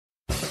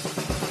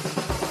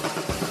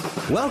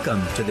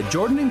Welcome to the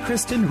Jordan and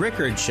Kristen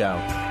Rickards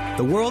Show.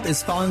 The world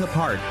is falling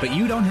apart, but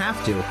you don't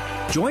have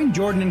to. Join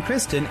Jordan and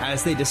Kristen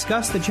as they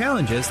discuss the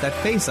challenges that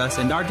face us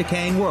in our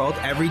decaying world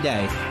every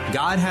day.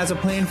 God has a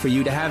plan for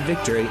you to have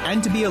victory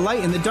and to be a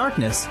light in the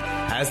darkness.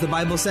 As the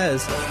Bible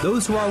says,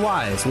 those who are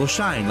wise will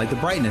shine like the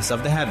brightness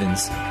of the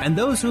heavens, and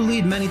those who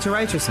lead many to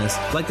righteousness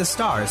like the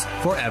stars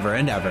forever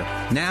and ever.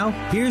 Now,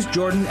 here's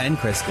Jordan and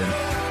Kristen.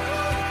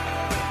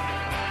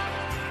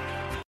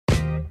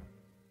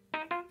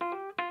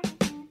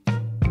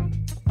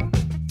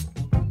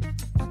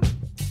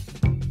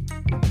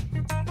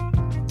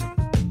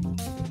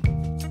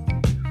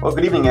 Well,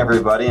 good evening,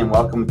 everybody, and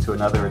welcome to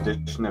another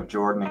edition of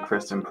Jordan and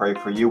Kristen Pray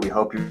For You. We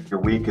hope your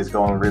week is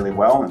going really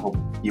well and hope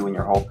you and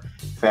your whole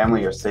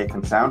family are safe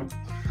and sound.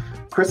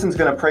 Kristen's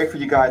going to pray for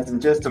you guys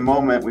in just a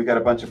moment. We've got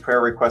a bunch of prayer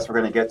requests we're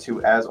going to get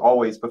to, as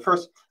always. But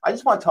first, I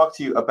just want to talk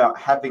to you about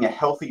having a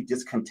healthy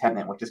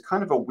discontentment, which is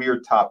kind of a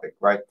weird topic,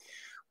 right?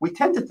 We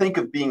tend to think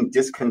of being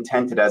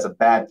discontented as a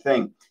bad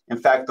thing. In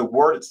fact, the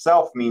word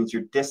itself means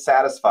you're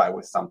dissatisfied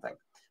with something.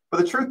 But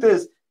the truth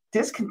is,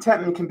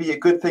 discontentment can be a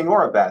good thing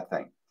or a bad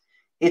thing.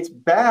 It's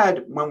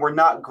bad when we're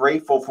not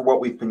grateful for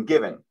what we've been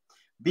given.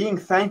 Being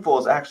thankful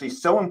is actually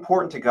so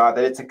important to God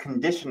that it's a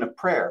condition of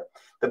prayer.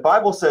 The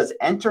Bible says,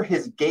 enter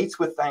his gates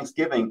with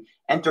thanksgiving,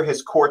 enter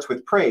his courts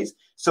with praise.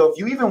 So if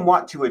you even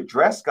want to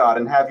address God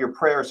and have your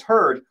prayers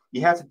heard, you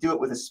have to do it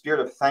with a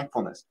spirit of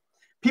thankfulness.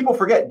 People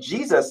forget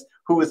Jesus,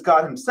 who is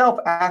God himself,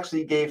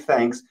 actually gave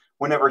thanks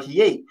whenever he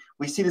ate.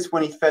 We see this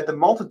when he fed the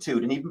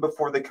multitude and even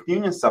before the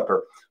communion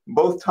supper.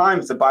 Both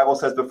times the Bible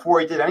says before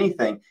he did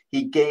anything,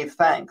 he gave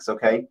thanks,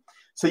 okay?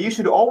 So you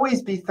should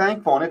always be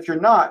thankful. And if you're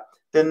not,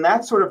 then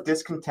that sort of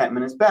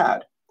discontentment is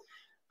bad.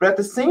 But at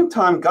the same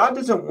time, God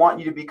doesn't want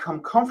you to become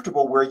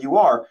comfortable where you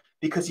are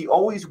because he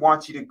always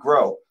wants you to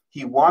grow.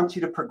 He wants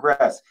you to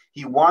progress.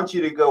 He wants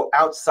you to go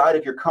outside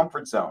of your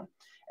comfort zone.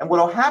 And what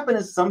will happen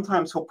is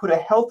sometimes he'll put a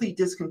healthy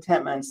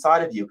discontentment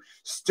inside of you,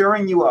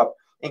 stirring you up,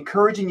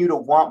 encouraging you to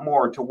want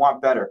more, to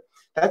want better.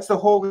 That's the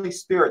Holy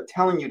Spirit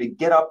telling you to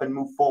get up and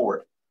move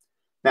forward.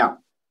 Now,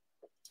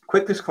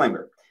 quick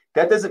disclaimer.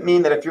 That doesn't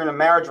mean that if you're in a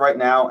marriage right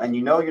now and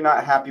you know you're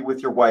not happy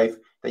with your wife,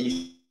 that you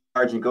should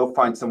marriage and go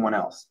find someone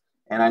else.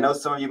 And I know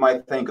some of you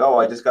might think, oh,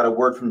 I just got a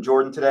word from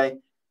Jordan today.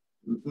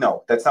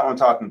 No, that's not what I'm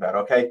talking about,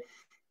 okay?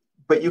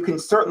 But you can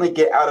certainly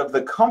get out of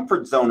the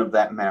comfort zone of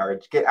that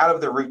marriage, get out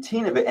of the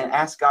routine of it, and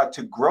ask God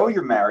to grow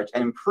your marriage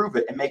and improve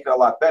it and make it a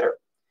lot better.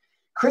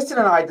 Kristen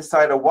and I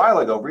decided a while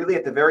ago, really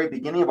at the very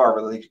beginning of our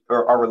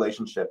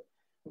relationship,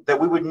 that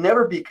we would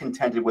never be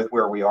contented with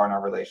where we are in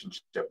our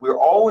relationship. We're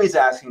always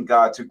asking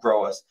God to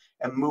grow us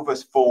and move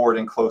us forward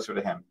and closer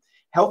to him.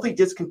 Healthy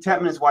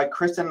discontentment is why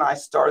Kristen and I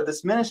started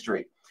this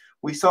ministry.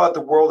 We saw that the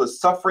world is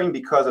suffering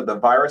because of the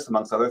virus,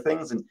 amongst other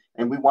things,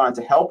 and we wanted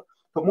to help.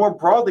 But more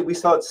broadly, we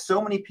saw that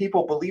so many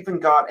people believe in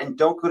God and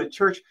don't go to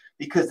church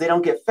because they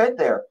don't get fed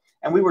there.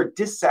 And we were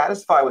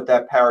dissatisfied with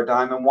that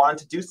paradigm and wanted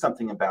to do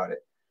something about it.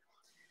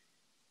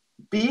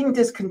 Being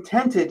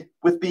discontented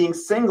with being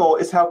single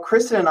is how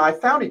Kristen and I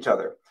found each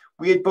other.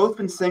 We had both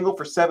been single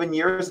for 7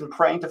 years and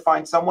praying to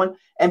find someone,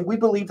 and we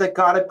believed that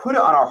God had put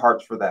it on our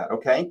hearts for that,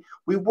 okay?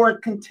 We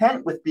weren't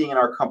content with being in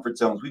our comfort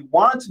zones. We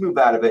wanted to move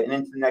out of it and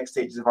into the next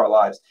stages of our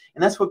lives,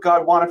 and that's what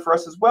God wanted for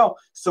us as well.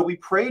 So we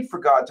prayed for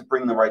God to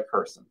bring the right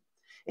person.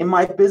 In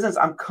my business,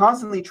 I'm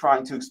constantly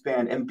trying to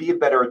expand and be a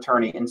better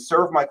attorney and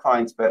serve my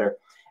clients better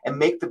and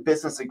make the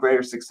business a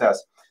greater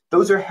success.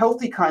 Those are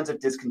healthy kinds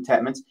of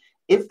discontentments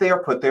if they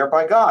are put there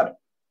by God.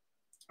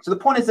 So the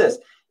point is this,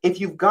 if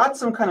you've got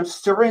some kind of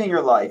stirring in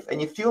your life and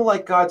you feel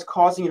like God's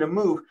causing you to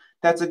move,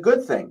 that's a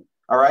good thing,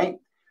 all right?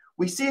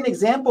 We see an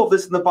example of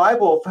this in the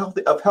Bible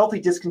of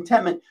healthy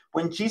discontentment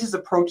when Jesus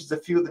approaches a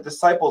few of the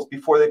disciples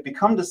before they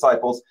become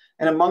disciples,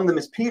 and among them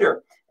is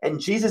Peter.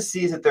 And Jesus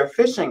sees that they're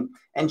fishing,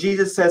 and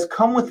Jesus says,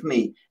 come with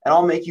me, and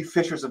I'll make you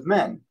fishers of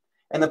men.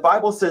 And the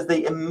Bible says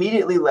they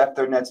immediately left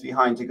their nets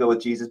behind to go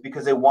with Jesus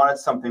because they wanted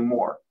something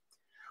more.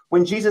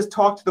 When Jesus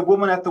talked to the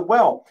woman at the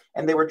well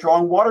and they were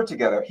drawing water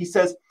together, he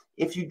says,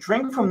 if you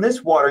drink from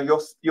this water,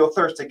 you'll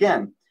thirst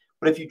again.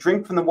 But if you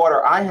drink from the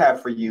water I have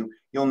for you,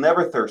 you'll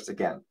never thirst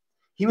again.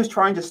 He was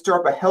trying to stir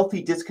up a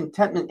healthy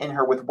discontentment in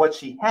her with what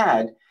she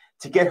had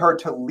to get her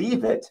to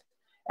leave it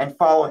and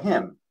follow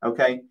him,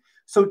 okay?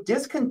 So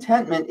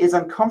discontentment is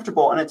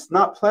uncomfortable and it's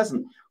not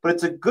pleasant, but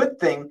it's a good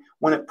thing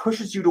when it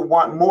pushes you to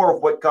want more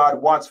of what God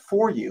wants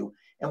for you.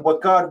 And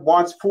what God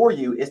wants for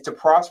you is to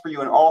prosper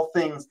you in all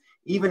things,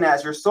 even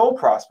as your soul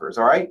prospers,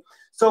 all right?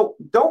 So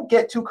don't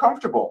get too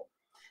comfortable.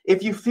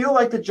 If you feel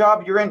like the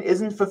job you're in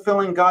isn't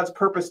fulfilling God's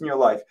purpose in your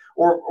life,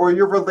 or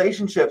your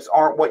relationships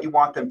aren't what you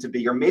want them to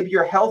be, or maybe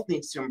your health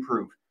needs to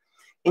improve,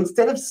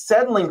 instead of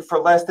settling for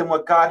less than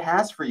what God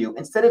has for you,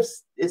 instead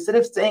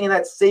of staying in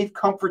that safe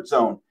comfort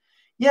zone,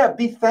 yeah,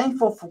 be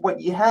thankful for what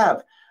you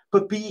have,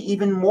 but be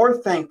even more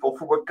thankful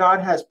for what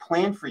God has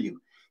planned for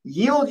you.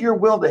 Yield your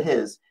will to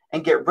his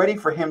and get ready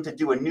for him to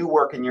do a new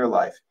work in your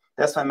life.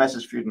 That's my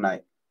message for you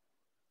tonight.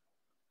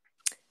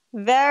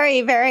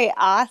 Very, very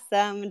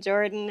awesome,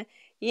 Jordan.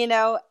 You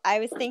know, I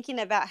was thinking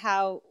about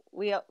how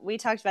we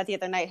talked about the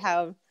other night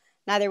how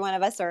neither one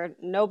of us or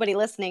nobody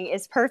listening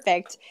is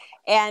perfect,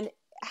 and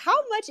how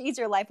much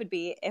easier life would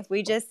be if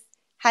we just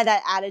had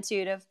that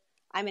attitude of,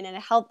 I'm in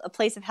a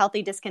place of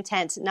healthy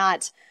discontent,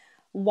 not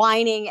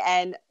whining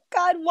and,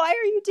 God, why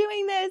are you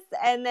doing this?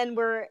 And then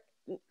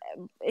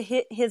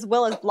his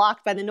will is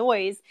blocked by the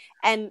noise,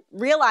 and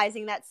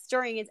realizing that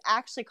stirring is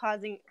actually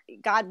causing,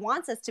 God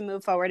wants us to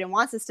move forward and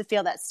wants us to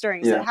feel that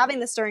stirring. Yeah. So having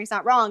the stirring is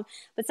not wrong,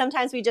 but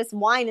sometimes we just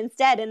whine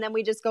instead, and then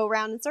we just go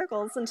around in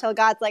circles until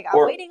God's like,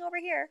 I'm waiting over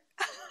here.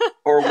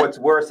 Or what's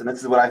worse, and this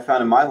is what I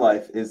found in my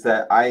life, is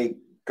that I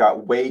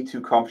got way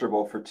too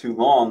comfortable for too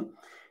long.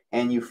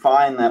 And you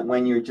find that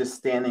when you're just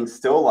standing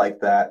still like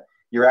that,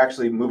 you're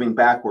actually moving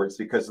backwards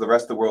because the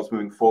rest of the world's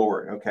moving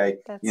forward. Okay.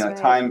 That's right.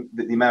 Time,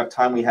 the amount of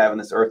time we have on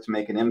this earth to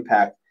make an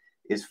impact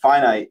is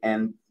finite.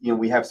 And,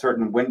 we have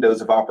certain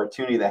windows of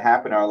opportunity that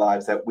happen in our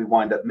lives that we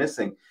wind up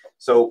missing.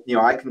 So,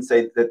 I can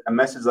say that a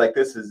message like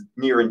this is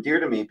near and dear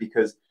to me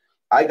because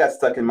I got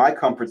stuck in my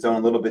comfort zone a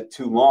little bit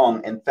too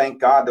long. And thank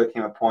God there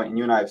came a point, and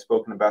you and I have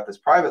spoken about this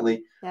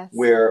privately, yes,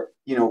 where,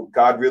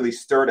 God really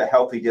stirred a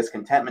healthy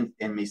discontentment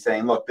in me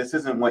saying, look, this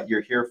isn't what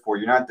you're here for.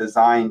 You're not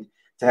designed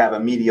to have a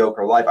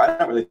mediocre life. I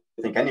don't really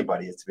think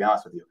anybody is, to be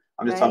honest with you.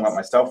 I'm just talking about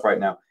myself right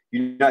now.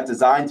 You're not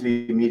designed to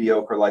be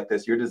mediocre like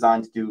this. You're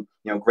designed to do,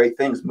 great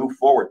things, move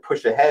forward,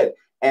 push ahead.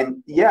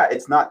 And yeah,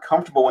 it's not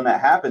comfortable when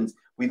that happens.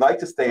 We like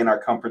to stay in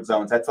our comfort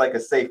zones. That's like a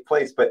safe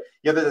place. But,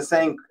 there's a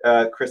saying,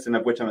 Kristen,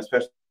 of which I'm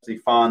especially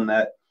fond,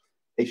 that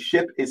a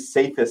ship is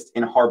safest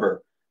in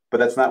harbor, but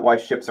that's not why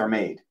ships are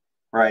made,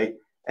 right?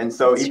 And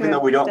so that's even true. though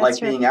we don't That's like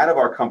true. being out of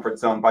our comfort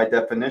zone by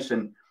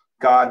definition,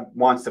 God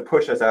wants to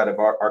push us out of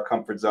our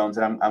comfort zones.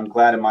 And I'm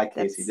glad in my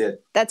case he did.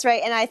 That's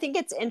right. And I think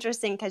it's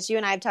interesting because you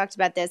and I have talked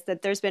about this,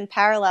 that there's been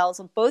parallels.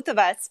 Both of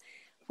us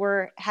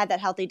had that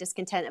healthy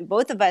discontent, and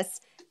both of us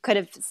could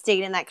have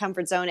stayed in that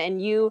comfort zone.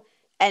 And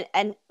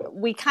and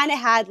we kind of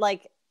had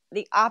like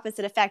the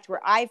opposite effect,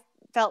 where I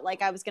felt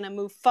like I was going to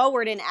move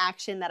forward in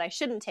action that I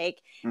shouldn't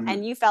take. Mm-hmm.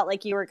 And you felt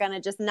like you were going to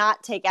just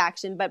not take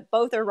action, but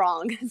both are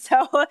wrong.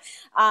 So,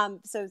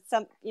 so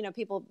some,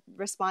 people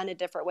respond in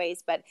different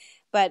ways, but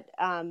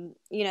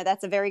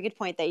that's a very good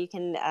point that you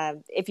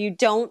can, if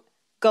you're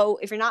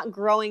not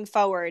growing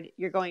forward,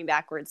 you're going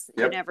backwards.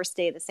 Yep. You never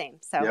stay the same.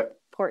 So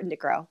important to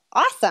grow.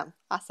 Awesome.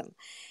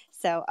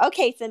 So,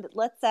 okay. So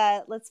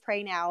let's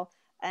pray now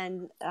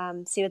and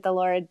see what the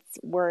Lord's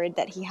word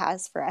that he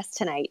has for us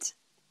tonight.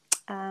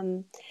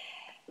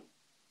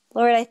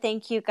 Lord, I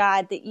thank you,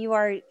 God, that you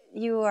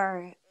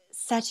are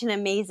such an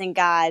amazing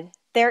God.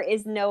 There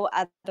is no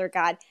other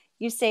God.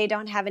 You say,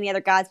 don't have any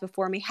other gods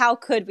before me. How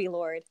could we,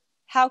 Lord?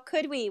 How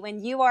could we, when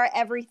you are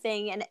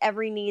everything and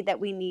every need that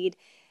we need,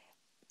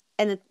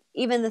 and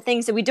even the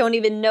things that we don't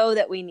even know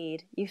that we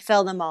need, you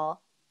fill them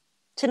all.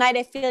 Tonight,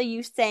 I feel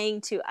you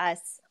saying to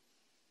us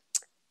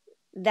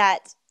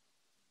that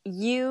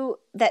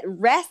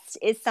rest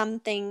is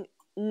something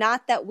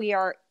not that we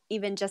are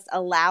even just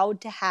allowed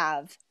to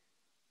have,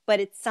 but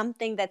it's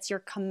something that's your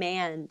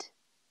command.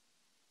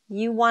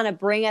 You want to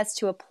bring us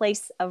to a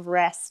place of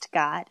rest,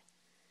 God.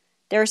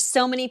 There are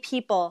so many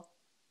people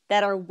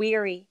that are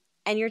weary,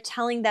 and you're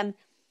telling them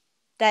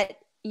that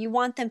you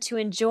want them to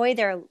enjoy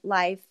their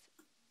life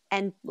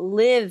and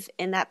live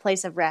in that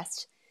place of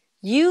rest.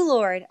 You,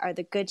 Lord, are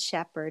the good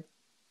shepherd.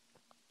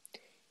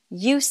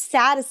 You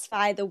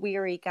satisfy the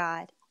weary,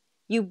 God.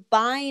 You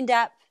bind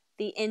up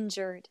the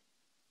injured.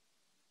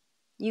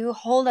 You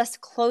hold us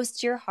close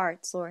to your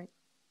hearts, Lord.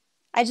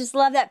 I just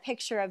love that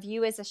picture of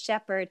you as a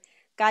shepherd.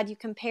 God, you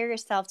compare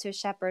yourself to a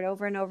shepherd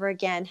over and over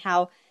again,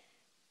 how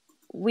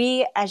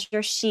we as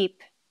your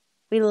sheep,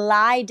 we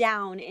lie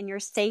down in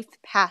your safe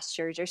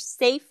pastures, your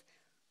safe,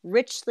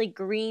 richly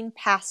green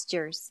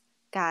pastures,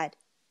 God.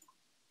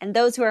 And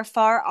those who are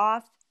far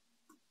off,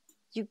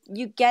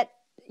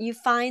 you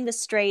find the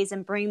strays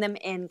and bring them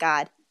in,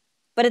 God.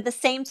 But at the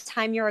same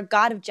time, you're a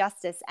God of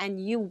justice,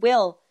 and you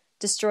will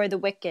destroy the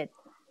wicked.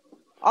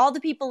 All the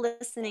people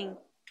listening,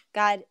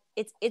 God,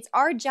 it's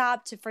our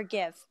job to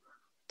forgive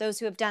those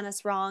who have done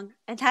us wrong,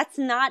 and that's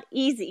not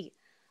easy.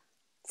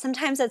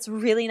 Sometimes that's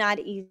really not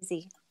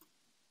easy.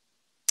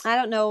 I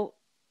don't know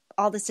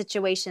all the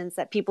situations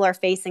that people are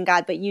facing,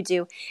 God, but you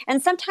do.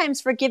 And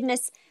sometimes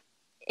forgiveness,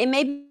 it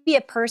may be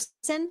a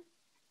person,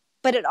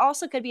 but it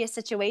also could be a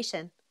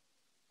situation,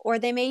 or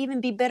they may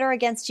even be bitter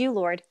against you,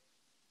 Lord.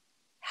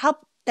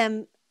 Help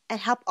them and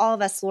help all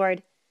of us,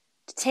 Lord,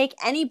 to take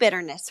any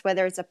bitterness,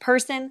 whether it's a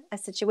person, a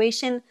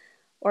situation,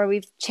 or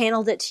we've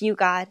channeled it to you,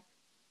 God,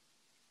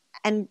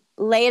 and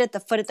lay it at the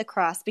foot of the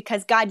cross.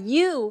 Because, God,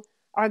 you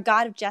are a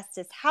God of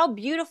justice. How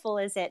beautiful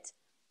is it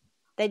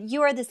that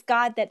you are this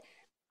God that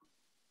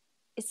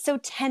is so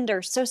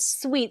tender, so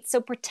sweet, so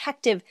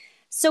protective,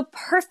 so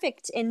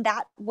perfect in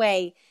that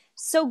way,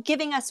 so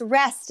giving us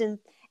rest and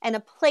a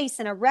place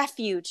and a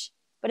refuge.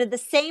 But at the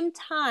same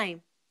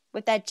time,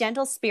 with that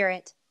gentle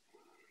spirit,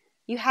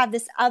 you have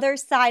this other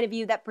side of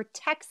you that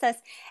protects us,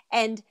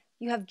 and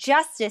you have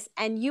justice,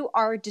 and you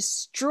are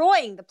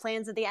destroying the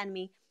plans of the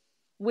enemy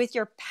with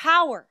your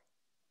power.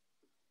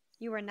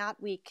 You are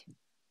not weak.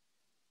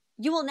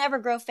 You will never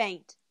grow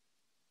faint.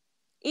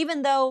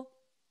 Even though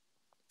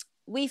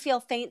we feel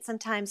faint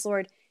sometimes,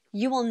 Lord,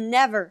 you will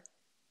never,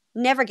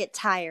 never get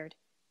tired.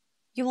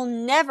 You will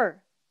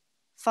never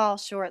fall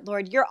short,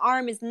 Lord. Your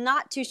arm is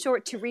not too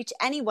short to reach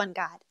anyone,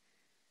 God.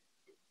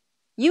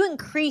 You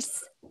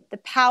increase the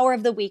power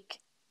of the weak.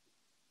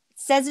 It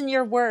says in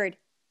your word,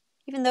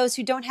 even those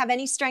who don't have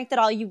any strength at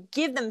all, you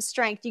give them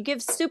strength. You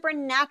give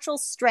supernatural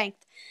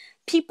strength.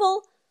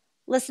 People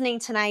listening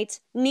tonight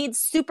need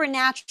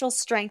supernatural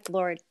strength,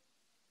 Lord.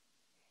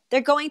 They're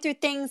going through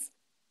things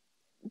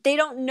they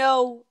don't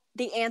know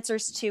the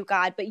answers to,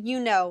 God, but you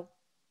know.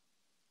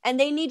 And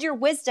they need your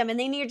wisdom and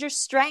they need your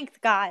strength,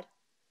 God,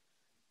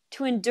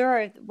 to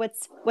endure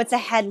what's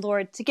ahead,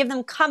 Lord, to give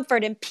them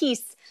comfort and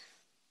peace.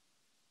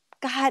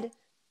 God,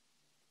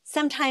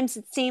 sometimes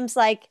it seems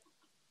like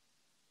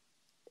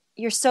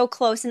you're so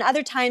close, and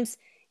other times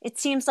it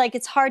seems like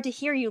it's hard to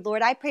hear you,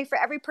 Lord. I pray for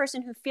every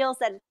person who feels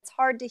that it's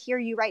hard to hear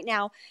you right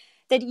now,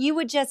 that you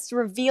would just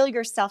reveal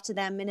yourself to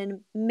them in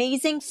an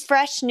amazing,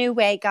 fresh, new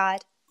way,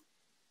 God.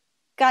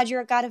 God,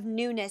 you're a God of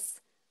newness,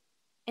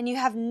 and you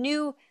have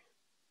new,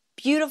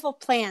 beautiful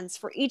plans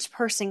for each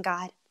person,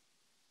 God.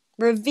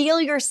 Reveal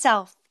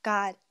yourself,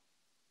 God.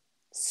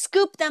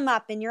 Scoop them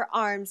up in your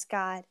arms,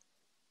 God.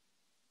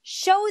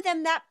 Show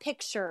them that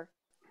picture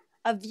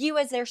of you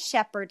as their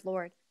shepherd,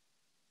 Lord.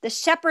 The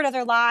shepherd of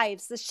their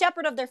lives, the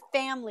shepherd of their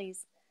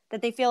families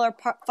that they feel are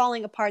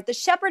falling apart, the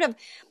shepherd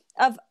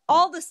of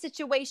all the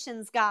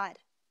situations, God.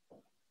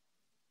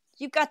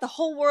 You've got the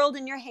whole world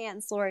in your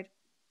hands, Lord.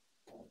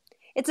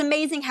 It's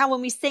amazing how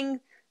when we sing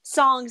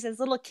songs as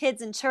little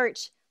kids in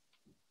church,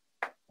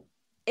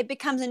 it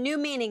becomes a new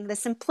meaning. The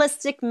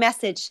simplistic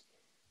message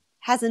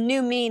has a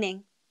new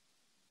meaning.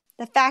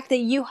 The fact that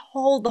you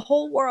hold the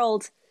whole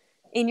world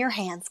in your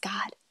hands,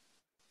 God.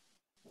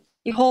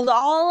 You hold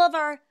all of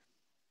our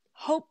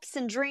hopes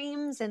and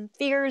dreams and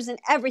fears and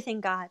everything,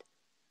 God,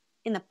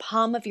 in the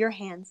palm of your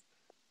hands.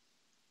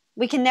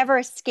 We can never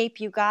escape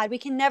you, God. We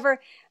can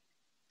never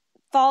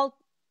fall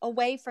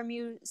away from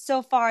you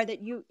so far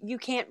that you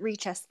can't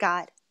reach us,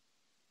 God.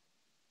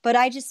 But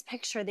I just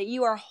picture that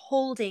you are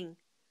holding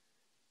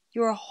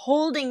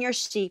your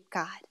sheep,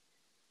 God.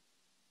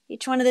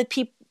 Each one of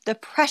the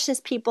precious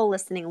people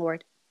listening,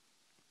 Lord.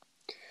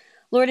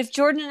 Lord, if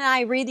Jordan and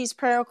I read these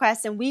prayer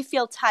requests and we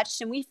feel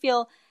touched and we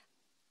feel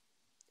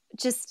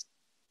just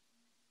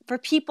for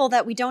people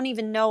that we don't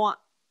even know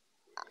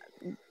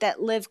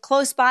that live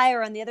close by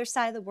or on the other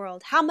side of the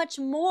world, how much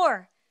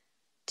more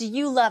do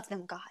you love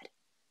them, God?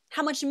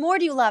 How much more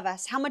do you love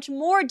us? How much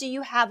more do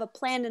you have a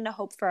plan and a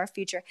hope for our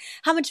future?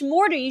 How much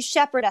more do you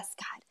shepherd us,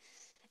 God,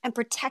 and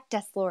protect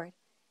us, Lord?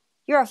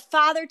 You're a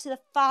father to the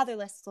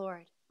fatherless,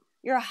 Lord.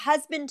 You're a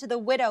husband to the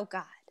widow,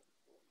 God.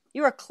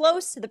 You are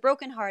close to the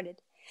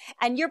brokenhearted,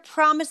 and your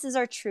promises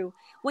are true.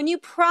 When you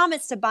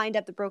promise to bind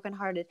up the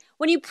brokenhearted,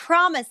 when you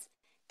promise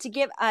to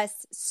give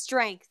us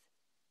strength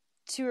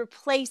to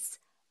replace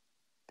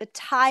the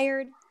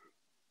tired,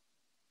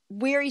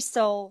 weary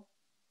soul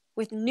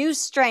with new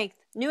strength,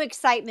 new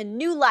excitement,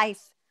 new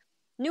life,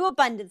 new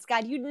abundance,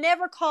 God. You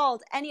never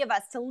called any of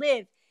us to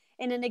live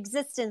in an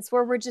existence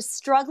where we're just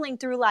struggling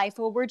through life,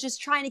 or we're just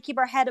trying to keep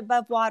our head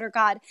above water,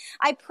 God.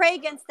 I pray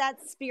against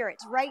that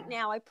spirit right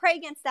now. I pray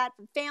against that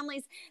for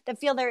families that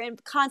feel they're in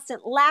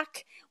constant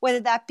lack, whether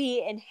that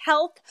be in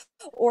health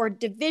or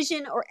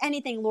division or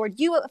anything, Lord.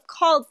 You have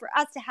called for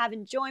us to have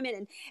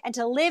enjoyment and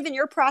to live in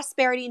your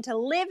prosperity and to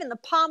live in the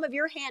palm of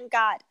your hand,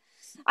 God.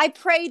 I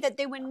pray that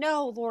they would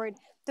know, Lord,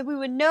 that we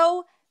would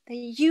know that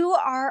you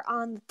are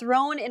on the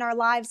throne in our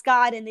lives,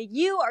 God, and that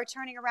you are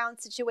turning around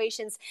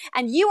situations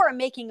and you are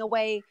making a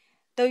way,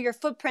 though your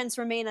footprints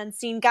remain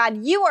unseen.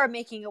 God, you are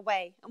making a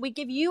way. And we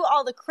give you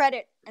all the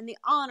credit and the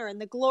honor and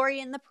the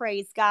glory and the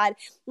praise, God.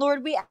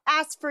 Lord, we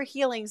ask for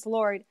healings,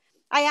 Lord.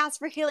 I ask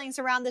for healings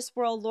around this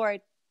world,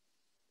 Lord.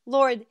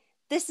 Lord,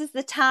 this is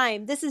the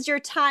time. This is your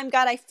time,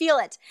 God. I feel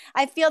it.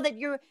 I feel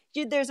that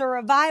there's a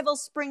revival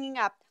springing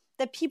up,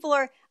 that people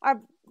are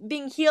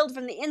being healed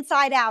from the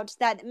inside out,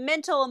 that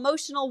mental,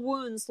 emotional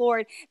wounds,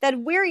 Lord,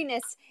 that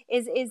weariness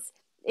is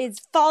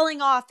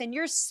falling off, and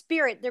your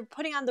spirit, they're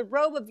putting on the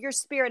robe of your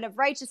spirit of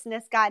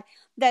righteousness, God,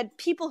 that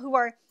people who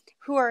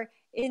are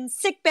in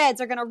sick beds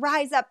are going to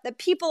rise up, that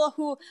people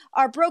who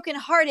are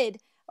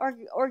brokenhearted are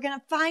going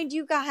to find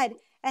you, God,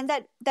 and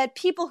that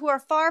people who are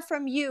far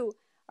from you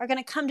are going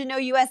to come to know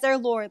you as their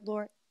Lord.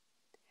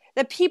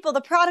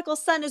 The prodigal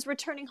son is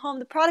returning home,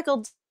 the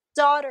prodigal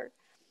daughter,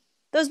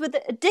 those with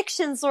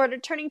addictions, Lord, are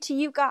turning to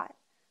you, God.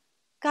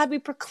 God, we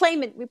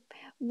proclaim it.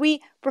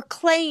 We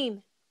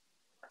proclaim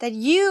that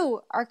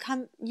you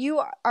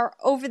are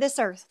over this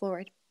earth,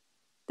 Lord.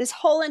 This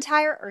whole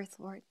entire earth,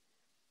 Lord.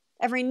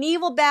 Every knee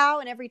will bow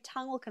and every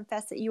tongue will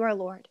confess that you are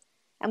Lord.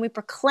 And we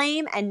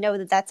proclaim and know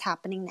that that's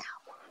happening now.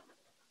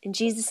 In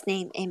Jesus'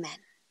 name, amen.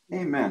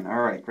 Amen.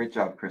 All right. Great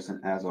job,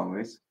 Kristen, as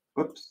always.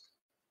 Whoops.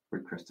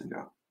 Where'd Kristen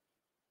go?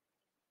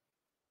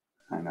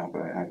 I know,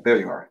 but there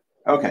you are.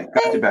 Okay.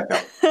 Got you back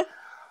up.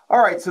 All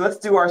right, so let's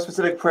do our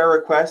specific prayer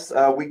requests.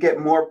 We get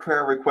more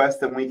prayer requests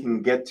than we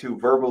can get to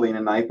verbally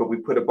tonight, but we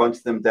put a bunch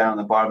of them down on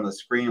the bottom of the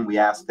screen. We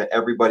ask that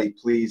everybody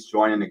please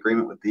join in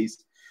agreement with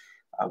these.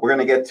 We're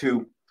going to get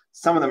to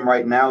some of them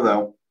right now,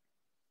 though.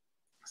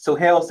 So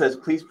Hale says,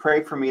 please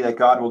pray for me that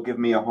God will give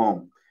me a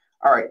home.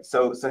 All right,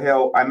 so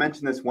Hale, I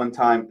mentioned this one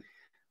time.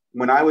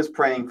 When I was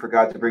praying for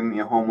God to bring me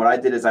a home, what I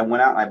did is I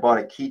went out and I bought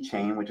a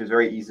keychain, which is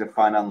very easy to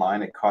find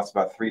online. It costs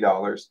about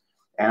 $3.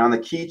 And on the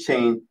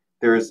keychain,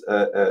 there's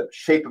a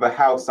shape of a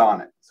house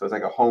on it. So it's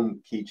like a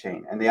home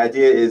keychain. And the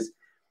idea is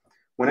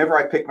whenever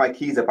I pick my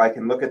keys up, I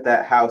can look at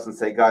that house and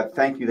say, God,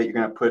 thank you that you're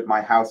going to put my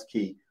house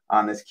key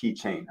on this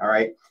keychain. All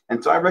right.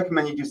 And so I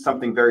recommend you do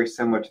something very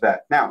similar to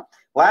that. Now,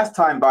 last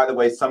time, by the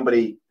way,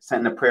 somebody sent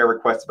in a prayer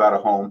request about a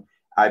home.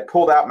 I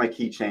pulled out my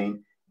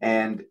keychain,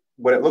 and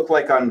what it looked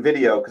like on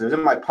video, because it was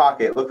in my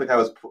pocket, it looked like I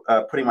was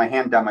putting my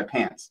hand down my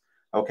pants.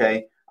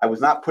 Okay. I was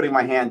not putting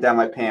my hand down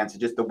my pants. It's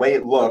just the way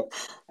it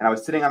looked. And I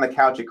was sitting on the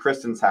couch at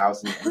Kristen's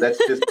house. And that's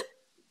just,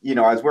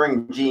 I was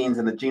wearing jeans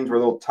and the jeans were a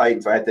little tight.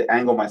 And so I had to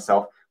angle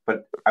myself.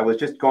 But I was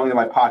just going to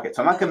my pocket.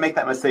 So I'm not going to make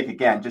that mistake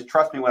again. Just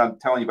trust me when I'm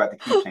telling you about the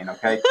keychain,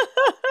 okay?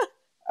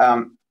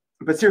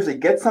 But seriously,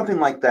 get something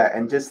like that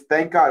and just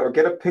thank God, or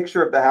get a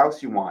picture of the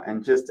house you want.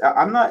 And just,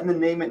 I'm not in the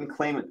name it and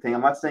claim it thing.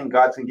 I'm not saying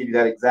God's going to give you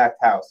that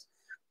exact house.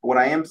 But what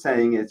I am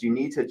saying is you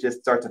need to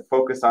just start to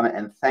focus on it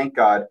and thank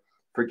God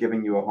for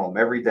giving you a home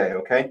every day,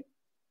 okay?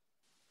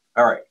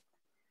 All right.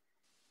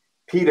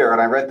 Peter, and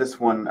I read this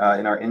one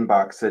in our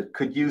inbox, said,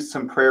 could use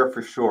some prayer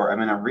for sure.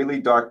 I'm in a really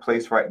dark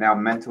place right now,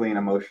 mentally and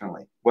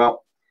emotionally.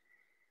 Well,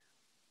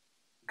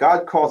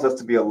 God calls us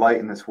to be a light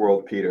in this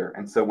world, Peter.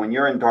 And so when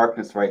you're in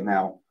darkness right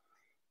now,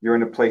 you're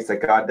in a place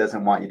that God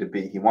doesn't want you to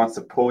be. He wants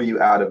to pull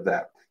you out of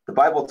that. The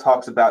Bible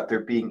talks about there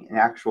being an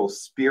actual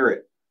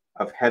spirit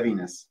of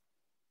heaviness.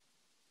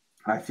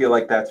 And I feel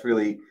like that's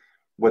really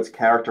what's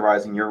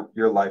characterizing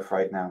your life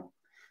right now.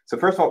 So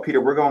first of all, Peter,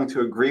 we're going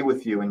to agree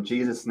with you in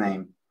Jesus'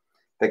 name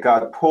that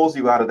God pulls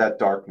you out of that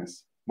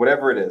darkness,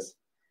 whatever it is.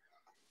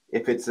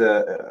 If it's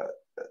a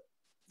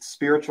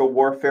spiritual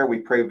warfare, we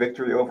pray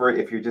victory over it.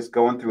 If you're just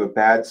going through a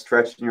bad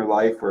stretch in your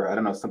life, or I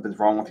don't know, something's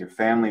wrong with your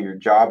family, your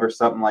job, or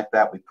something like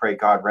that, we pray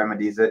God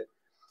remedies it.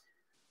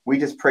 We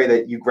just pray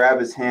that you grab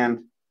his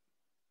hand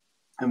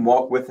and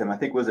walk with him. I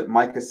think, was it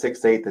Micah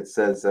 6:8 that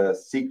says,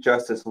 seek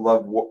justice,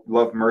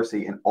 love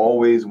mercy, and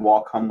always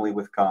walk humbly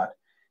with God.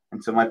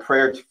 And so my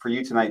prayer for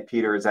you tonight,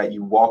 Peter, is that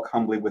you walk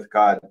humbly with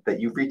God, that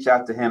you reach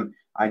out to him.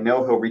 I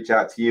know he'll reach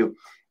out to you.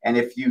 And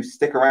if you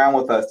stick around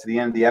with us to the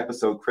end of the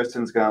episode,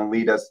 Kristen's going to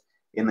lead us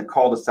in the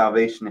call to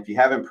salvation. If you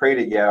haven't prayed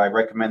it yet, I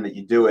recommend that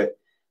you do it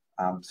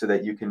so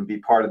that you can be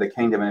part of the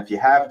kingdom. And if you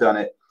have done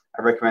it,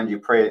 I recommend you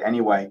pray it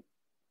anyway,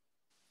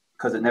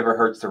 because it never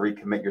hurts to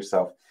recommit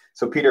yourself.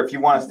 So, Peter, if you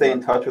want to stay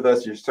in touch with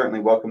us, you're certainly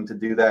welcome to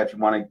do that. If you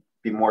want to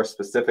be more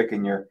specific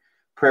in your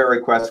prayer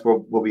requests,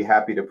 we'll be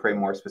happy to pray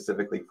more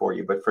specifically for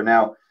you. But for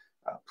now,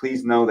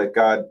 please know that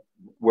God,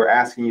 we're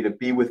asking you to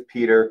be with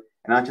Peter,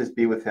 and not just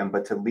be with him,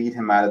 but to lead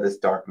him out of this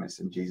darkness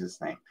in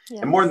Jesus' name. Yes.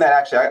 And more than that,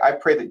 actually, I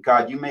pray that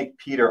God, you make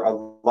Peter a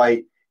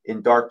light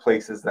in dark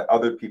places that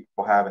other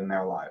people have in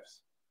their lives.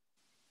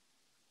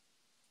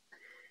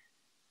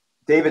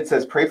 David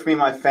says, pray for me and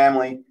my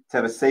family to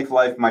have a safe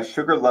life. My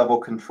sugar level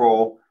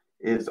control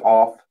is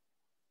off.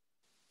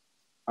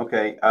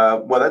 Okay.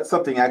 Well, that's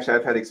something actually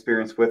I've had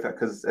experience with,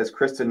 because as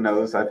Kristen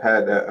knows, I've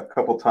had a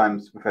couple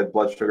times we've had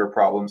blood sugar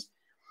problems.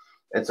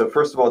 And so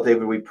first of all,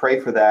 David, we pray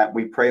for that.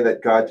 We pray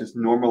that God just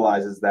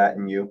normalizes that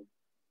in you.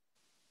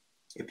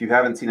 If you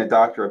haven't seen a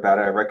doctor about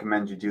it, I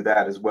recommend you do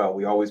that as well.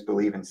 We always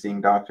believe in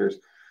seeing doctors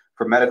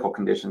for medical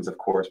conditions, of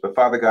course. But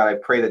Father God, I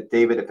pray that,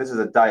 David, if this is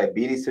a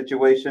diabetes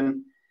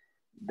situation,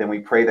 then we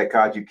pray that,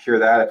 God, you cure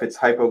that. If it's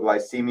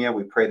hypoglycemia,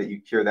 we pray that you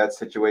cure that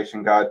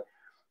situation, God,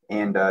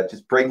 and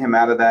just bring him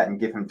out of that and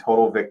give him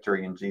total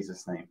victory in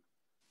Jesus' name.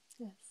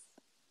 Yes.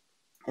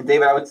 And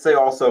David, I would say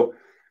also,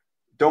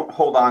 don't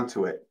hold on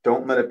to it.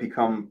 Don't let it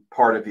become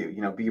part of you.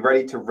 Be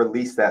ready to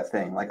release that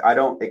thing. Like, I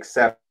don't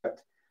accept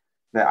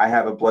that I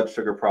have a blood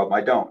sugar problem.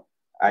 I don't.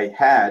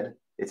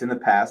 It's in the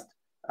past,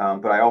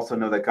 but I also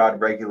know that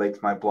God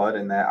regulates my blood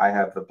and that I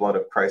have the blood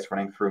of Christ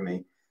running through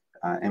me.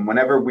 And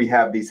whenever we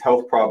have these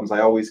health problems,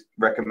 I always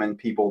recommend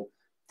people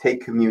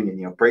take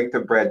communion, break the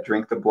bread,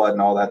 drink the blood,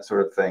 and all that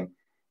sort of thing.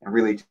 And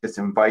really just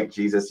invite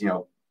Jesus,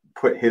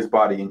 put his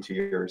body into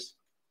yours.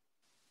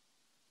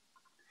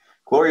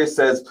 Gloria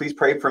says, please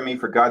pray for me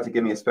for God to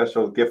give me a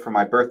special gift for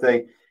my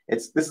birthday.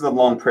 This is a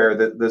long prayer.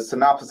 The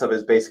synopsis of it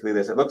is basically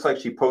this. It looks like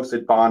she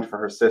posted bond for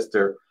her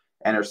sister,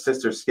 and her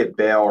sister skipped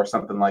bail or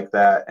something like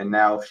that, and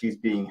now she's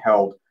being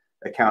held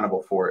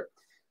accountable for it.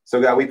 So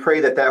God, we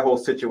pray that whole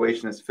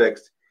situation is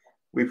fixed.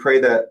 We pray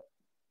that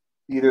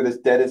either this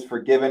debt is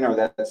forgiven, or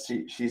that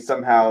she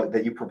somehow,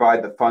 that you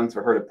provide the funds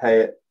for her to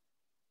pay it.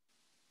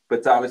 But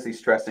it's obviously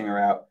stressing her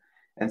out.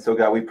 And so,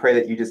 God, we pray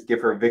that you just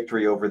give her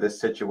victory over this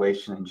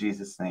situation in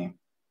Jesus' name.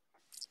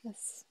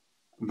 Yes.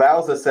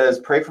 Balza says,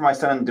 pray for my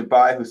son in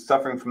Dubai who's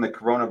suffering from the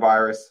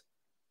coronavirus.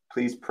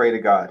 Please pray to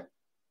God.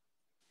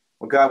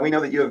 Well, God, we know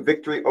that you have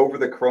victory over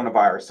the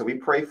coronavirus. So we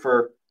pray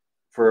for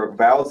for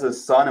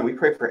Val's son, and we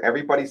pray for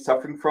everybody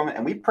suffering from it,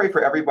 and we pray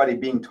for everybody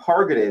being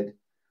targeted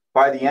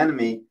by the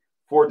enemy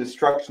for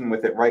destruction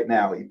with it right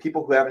now.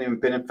 People who haven't even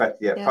been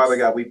infected yet. Yes. Father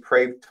God, we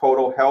pray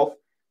total health,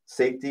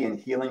 safety, and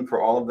healing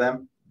for all of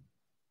them.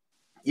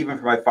 Even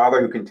for my father,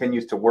 who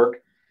continues to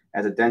work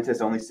as a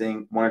dentist, only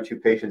seeing 1 or 2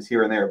 patients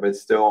here and there, but it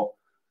still,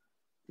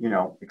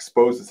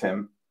 exposes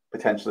him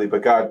potentially.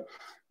 But God,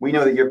 we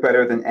know that you're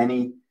better than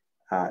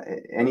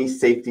any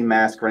safety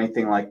mask or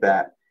anything like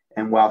that.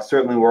 And while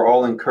certainly we're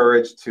all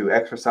encouraged to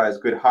exercise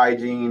good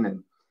hygiene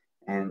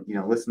and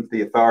listen to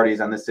the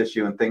authorities on this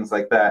issue and things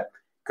like that,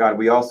 God,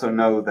 we also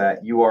know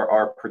that you are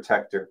our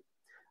protector.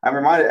 I'm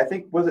reminded, I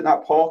think, was it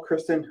not Paul,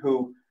 Kristen,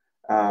 who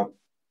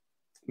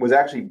was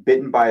actually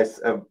bitten by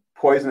a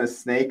poisonous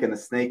snake, and the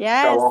snake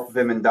fell off of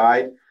him and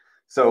died?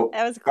 So,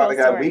 that was a cool Father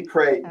God,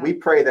 story. we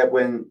pray that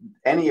when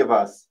any of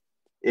us,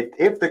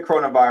 if the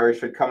coronavirus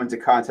should come into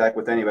contact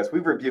with any of us, we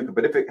rebuke it.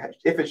 But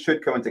if it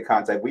should come into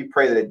contact, we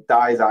pray that it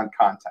dies on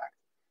contact.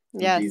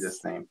 In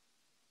Jesus' name.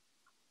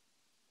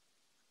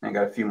 I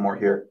got a few more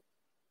here.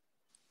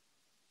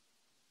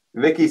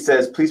 Vicky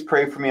says, please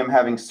pray for me. I'm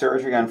having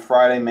surgery on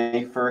Friday,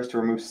 May 1st, to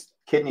remove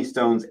kidney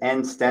stones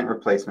and stent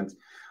replacements.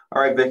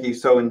 All right, Vicky.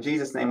 So in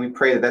Jesus' name, we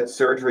pray that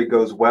surgery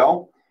goes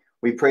well.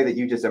 We pray that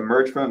you just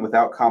emerge from it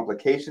without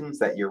complications,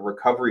 that your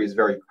recovery is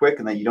very quick,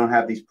 and that you don't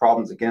have these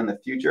problems again in the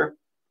future.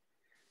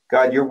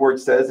 God, your word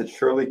says that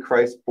surely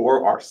Christ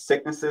bore our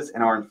sicknesses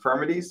and our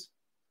infirmities.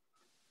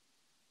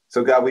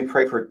 So God, we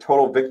pray for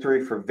total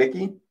victory for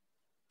Vicky.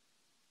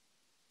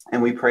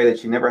 And we pray that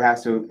she never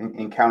has to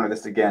encounter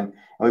this again.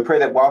 And we pray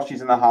that while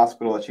she's in the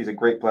hospital, that she's a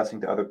great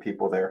blessing to other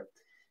people there.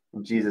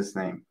 In Jesus'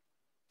 name.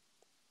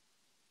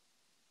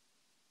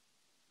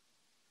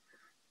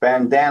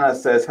 Bandana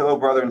says, hello,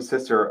 brother and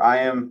sister. I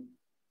am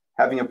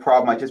having a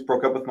problem. I just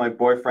broke up with my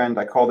boyfriend.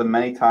 I called him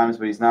many times,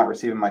 but he's not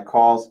receiving my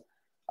calls.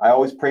 I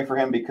always pray for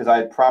him because I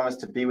had promised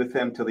to be with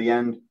him till the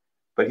end,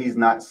 but he's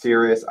not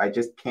serious. I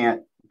just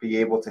can't be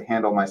able to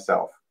handle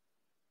myself.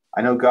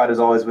 I know God is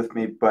always with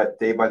me, but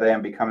day by day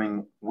I'm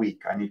becoming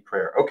weak. I need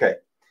prayer. Okay.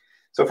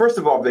 So first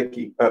of all,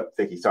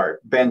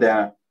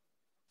 Bandana,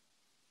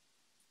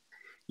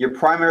 your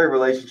primary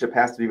relationship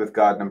has to be with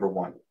God, number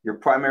one. Your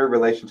primary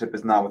relationship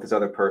is not with this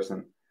other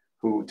person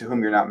to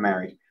whom you're not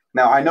married.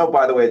 Now, I know,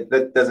 by the way,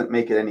 that doesn't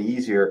make it any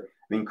easier.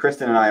 I mean,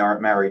 Kristen and I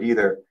aren't married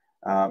either.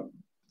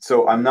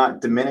 So I'm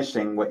not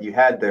diminishing what you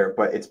had there,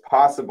 but it's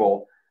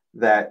possible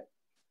that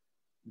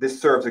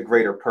this serves a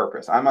greater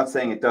purpose. I'm not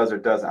saying it does or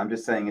doesn't. I'm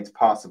just saying it's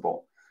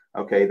possible.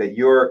 Okay, that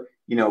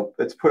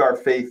let's put our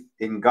faith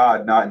in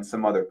God, not in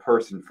some other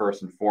person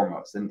first and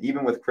foremost. And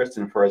even with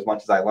Kristen, for as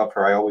much as I love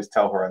her, I always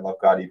tell her I love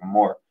God even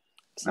more.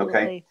 Absolutely.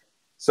 Okay,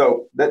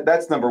 so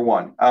that's number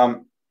one.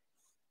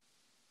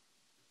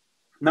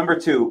 Number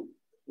two,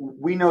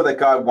 we know that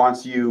God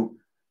wants you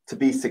to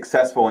be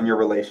successful in your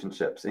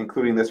relationships,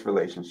 including this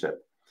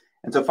relationship.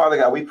 And so, Father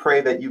God, we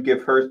pray that you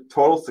give her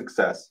total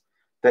success,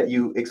 that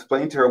you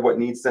explain to her what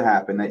needs to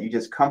happen, that you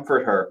just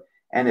comfort her.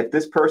 And if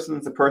this person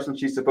is the person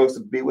she's supposed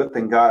to be with,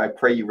 then God, I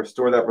pray you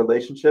restore that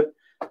relationship.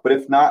 But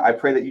if not, I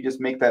pray that you just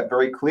make that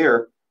very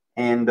clear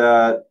and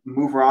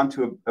move her on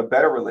to a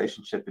better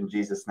relationship in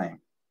Jesus' name.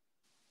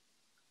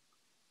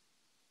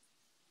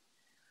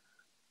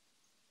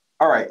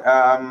 All right.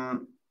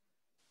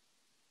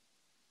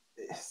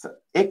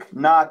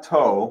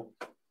 Iknato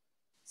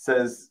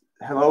says,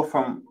 hello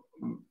from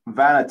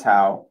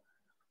Vanuatu.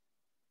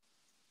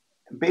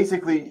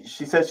 Basically,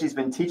 she says she's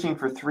been teaching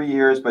for 3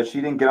 years, but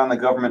she didn't get on the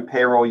government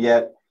payroll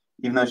yet,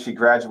 even though she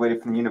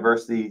graduated from the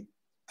university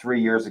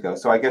 3 years ago.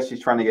 So I guess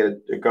she's trying to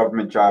get a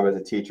government job as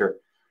a teacher.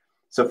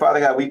 So Father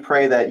God, we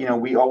pray that,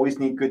 we always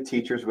need good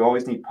teachers. We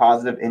always need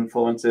positive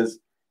influences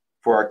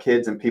for our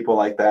kids and people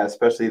like that,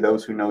 especially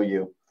those who know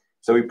you.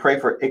 So we pray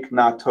for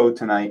Iknato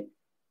tonight.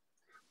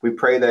 We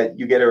pray that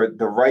you get her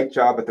the right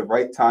job at the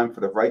right time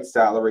for the right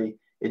salary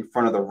in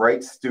front of the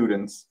right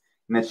students,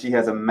 and that she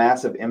has a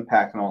massive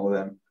impact on all of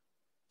them.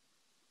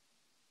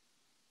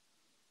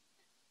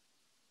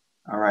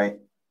 All right.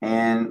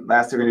 And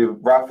lastly, we're going to do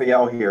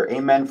Raphael here.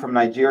 Amen from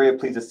Nigeria.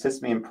 Please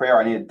assist me in prayer.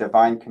 I need a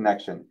divine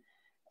connection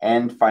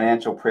and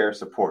financial prayer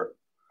support.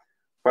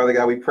 Father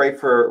God, we pray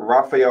for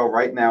Raphael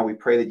right now. We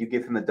pray that you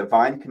give him the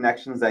divine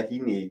connections that he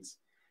needs,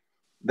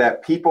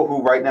 that people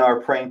who right now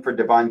are praying for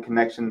divine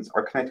connections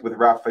are connected with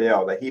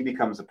Raphael, that he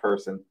becomes a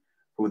person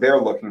who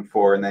they're looking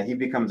for, and that he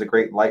becomes a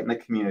great light in the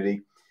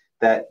community,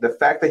 that the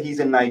fact that he's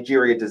in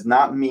Nigeria does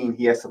not mean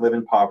he has to live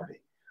in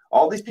poverty.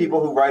 All these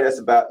people who write us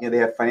about, they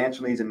have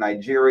financial needs in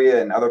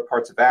Nigeria and other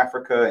parts of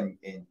Africa and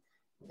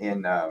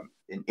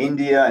in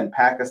India and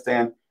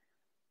Pakistan.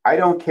 I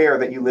don't care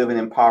that you live in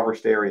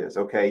impoverished areas,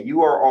 okay?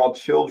 You are all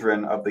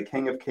children of the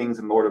King of Kings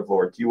and Lord of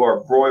Lords. You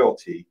are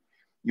royalty.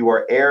 You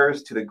are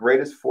heirs to the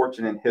greatest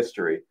fortune in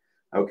history,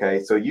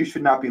 okay? So you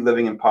should not be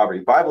living in poverty.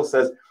 The Bible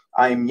says,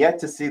 I am yet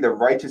to see the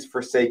righteous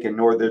forsaken,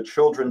 nor their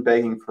children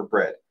begging for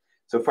bread.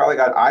 So Father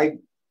God, I,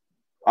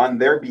 on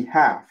their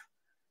behalf,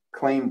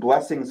 claim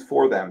blessings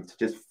for them to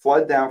just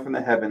flood down from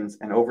the heavens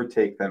and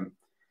overtake them.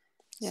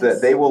 so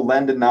that they will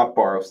lend and not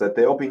borrow, so that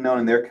they will be known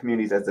in their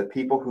communities as the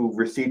people who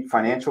received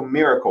financial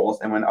miracles,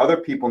 and when other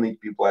people need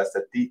to be blessed,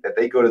 that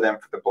they go to them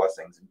for the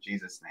blessings in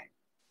Jesus' name.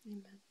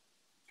 Amen.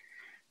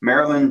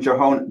 Marilyn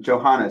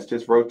Johannes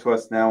just wrote to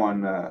us now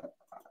on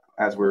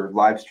as we're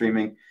live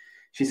streaming.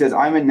 She says,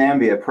 I'm in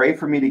Nambia. Pray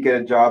for me to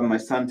get a job and my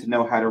son to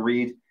know how to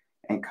read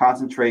and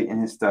concentrate in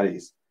his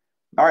studies.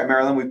 All right,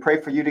 Marilyn, we pray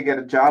for you to get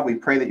a job. We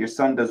pray that your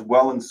son does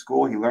well in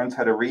school. He learns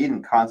how to read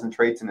and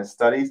concentrates in his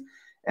studies,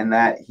 and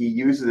that he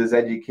uses his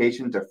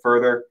education to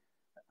further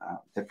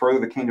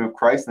the kingdom of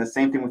Christ. And the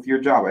same thing with your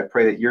job. I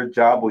pray that your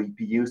job will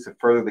be used to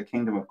further the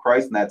kingdom of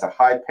Christ, and that's a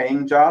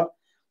high-paying job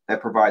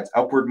that provides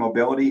upward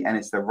mobility, and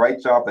it's the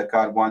right job that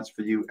God wants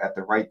for you at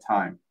the right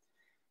time.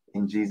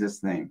 In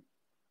Jesus' name.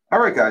 All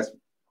right, guys.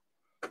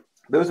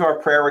 Those are our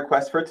prayer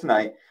requests for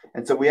tonight.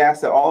 And so we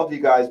ask that all of you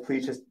guys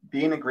please just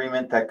be in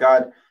agreement that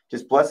God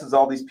just blesses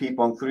all these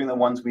people, including the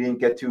ones we didn't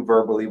get to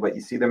verbally, but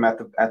you see them at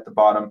the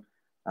bottom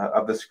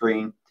of the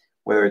screen,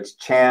 whether it's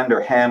Chand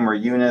or Hem or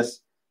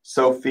Eunice,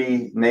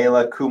 Sophie,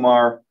 Naila,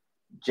 Kumar,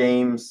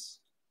 James,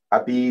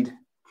 Abid,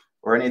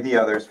 or any of the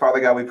others. Father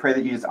God, we pray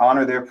that you just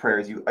honor their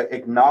prayers. You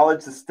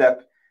acknowledge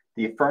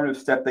the affirmative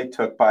step they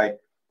took by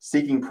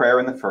seeking prayer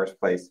in the first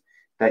place,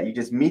 that you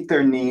just meet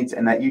their needs,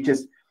 and that you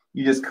just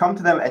come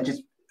to them and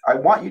just, I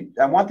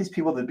want these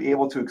people to be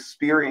able to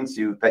experience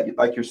you, that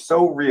like you're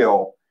so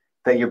real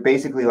that you're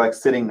basically like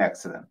sitting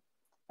next to them.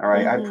 All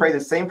right. Mm-hmm. I pray the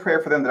same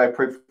prayer for them that I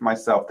pray for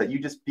myself, that you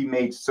just be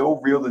made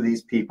so real to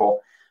these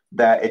people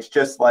that it's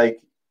just like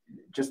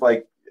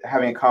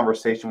having a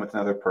conversation with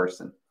another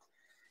person.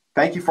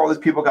 Thank you for all these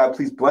people, God.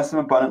 Please bless them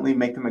abundantly.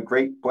 Make them a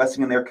great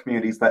blessing in their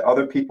communities. Let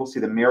other people see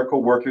the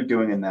miracle work you're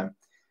doing in them.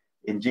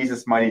 In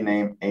Jesus' mighty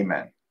name,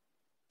 amen.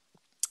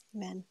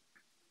 Amen.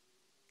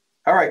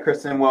 All right,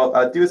 Kristen.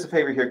 Well, do us a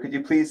favor here. Could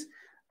you please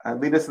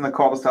lead us in the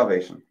call to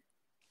salvation?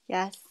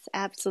 Yes,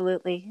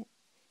 absolutely.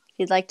 If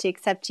you'd like to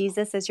accept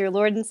Jesus as your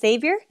Lord and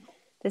Savior,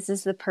 this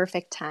is the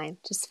perfect time.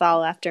 Just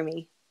follow after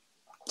me.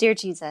 Dear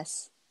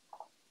Jesus,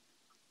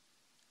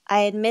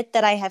 I admit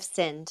that I have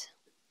sinned.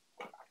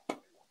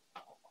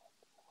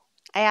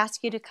 I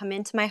ask you to come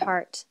into my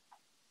heart.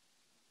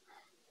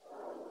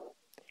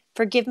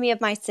 Forgive me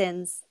of my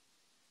sins.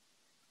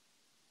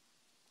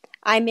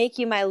 I make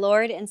you my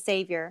Lord and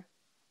Savior,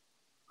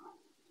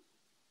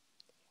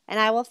 and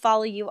I will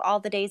follow you all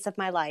the days of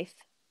my life.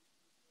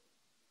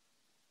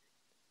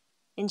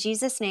 In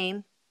Jesus'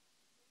 name,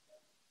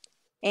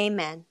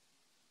 amen.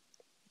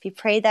 If you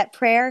prayed that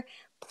prayer,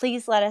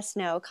 please let us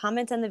know.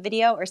 Comment on the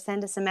video or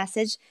send us a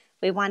message.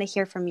 We want to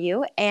hear from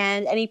you.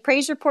 And any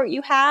praise report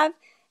you have,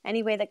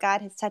 any way that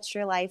God has touched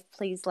your life,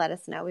 please let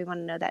us know. We want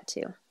to know that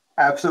too.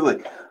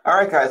 Absolutely. All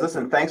right, guys,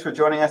 listen, thanks for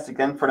joining us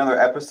again for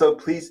another episode.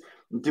 Please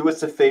do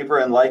us a favor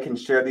and like and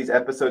share these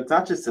episodes.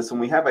 Not just this one.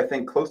 We have, I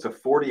think, close to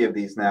 40 of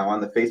these now on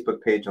the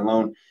Facebook page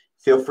alone.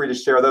 Feel free to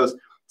share those.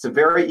 It's a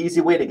very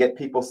easy way to get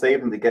people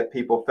saved and to get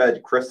people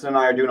fed. Kristen and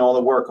I are doing all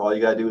the work. All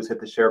you got to do is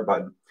hit the share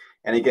button.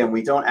 And again,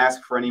 we don't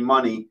ask for any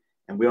money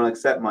and we don't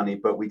accept money,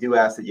 but we do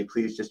ask that you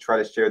please just try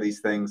to share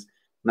these things,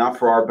 not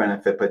for our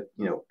benefit, but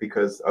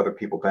because other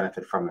people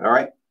benefit from it. All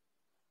right.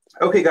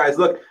 Okay, guys,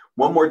 look,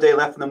 one more day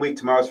left in the week.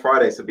 Tomorrow's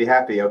Friday, so be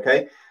happy.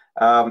 Okay.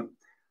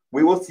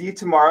 We will see you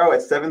tomorrow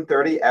at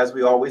 7:30, as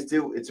we always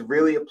do. It's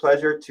really a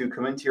pleasure to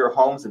come into your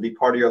homes and be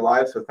part of your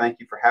lives. So thank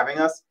you for having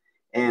us.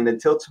 And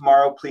until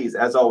tomorrow, please,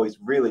 as always,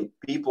 really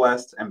be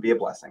blessed and be a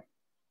blessing.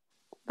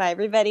 Bye,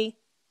 everybody.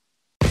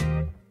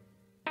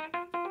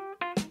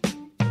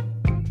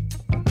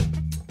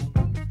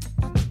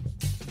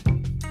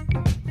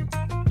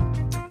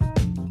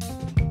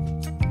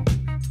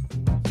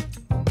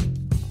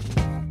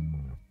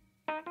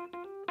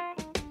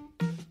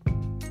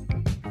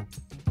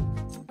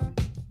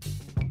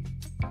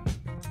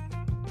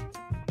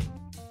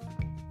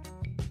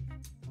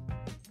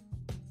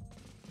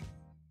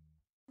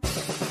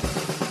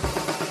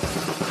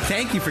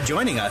 Thank you for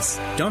joining us.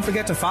 Don't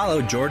forget to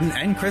follow Jordan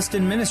and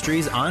Kristen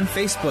Ministries on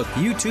Facebook,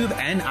 YouTube,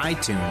 and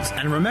iTunes.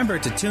 And remember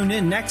to tune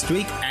in next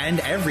week and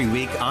every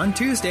week on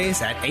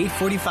Tuesdays at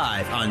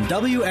 8:45 on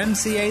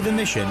WMCA The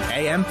Mission,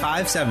 AM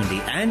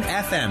 570 and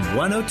FM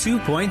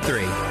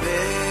 102.3.